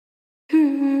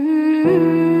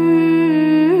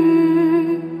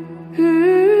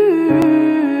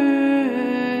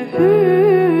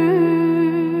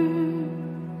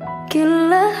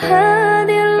كل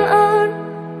هذه الأرض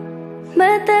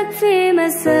ما تكفي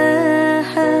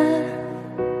مساحة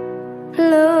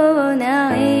لو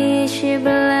نعيش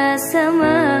بلا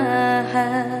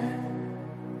سماحة،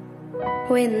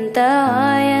 وانت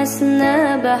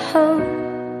عايزنا بحب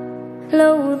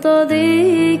لو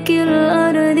تضيق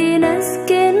الأرض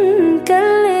نسكن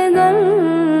كالقلب.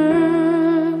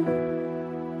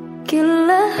 كل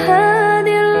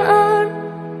هذه الأرض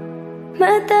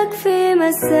ما تكفي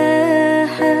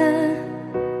مساحة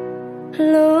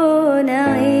لو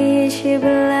نعيش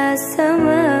بلا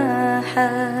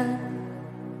سماحة،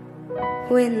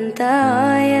 وانت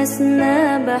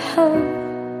عايزنا بحب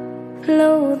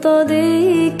لو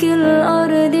تضيق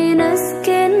الأرض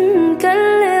نسكن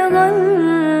كالغل.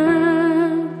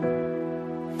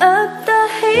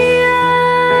 التحية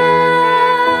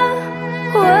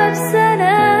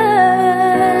وبسلام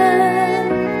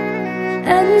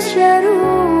أنشر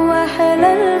وحل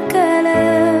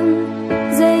الكلام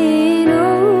زي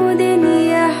نود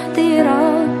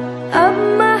يحترام أب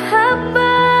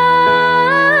محبة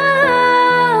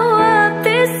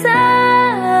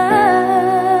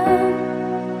وابتسام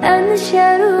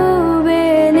أنشروا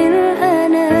بين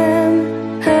الأنام.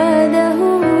 هذا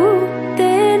هو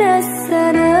دين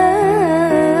السلام.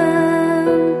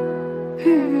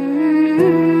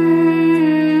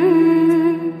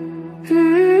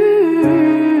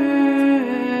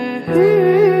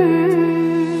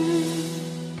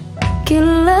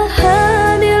 كل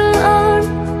هذه الأرض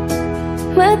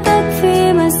ما تكفي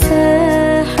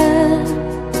مساحة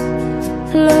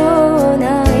لو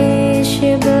نعيش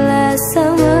بلا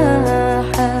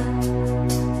سماحة،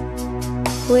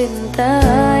 وانت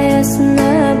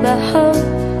عايزنا بحب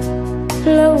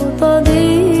لو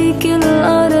تضيق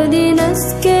الأرض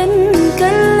نسكن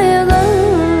كالغل.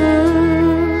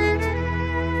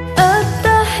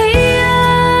 التحية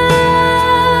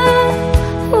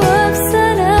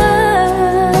وبسلام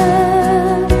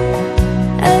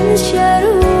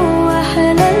أنشروا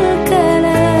وحل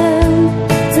الكلام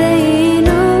زي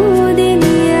نود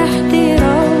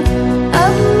يحترام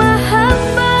أب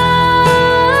محبة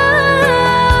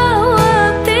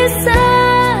وابتسام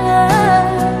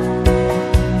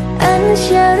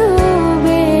أنشروا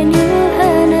بين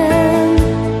الأنام.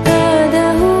 هذا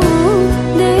هو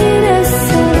دين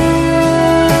السلام.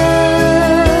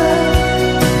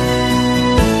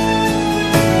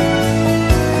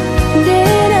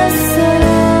 دين السلام.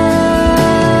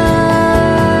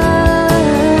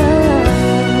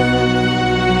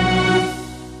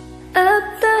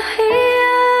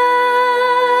 التحية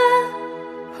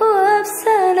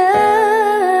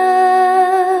وبسلام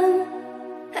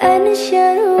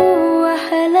أنشروا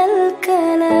وحل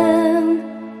الكلام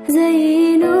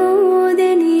زي نود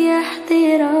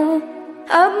يحترام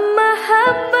أب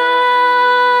محبة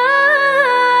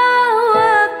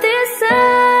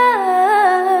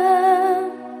وابتسام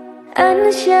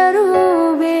أنشروا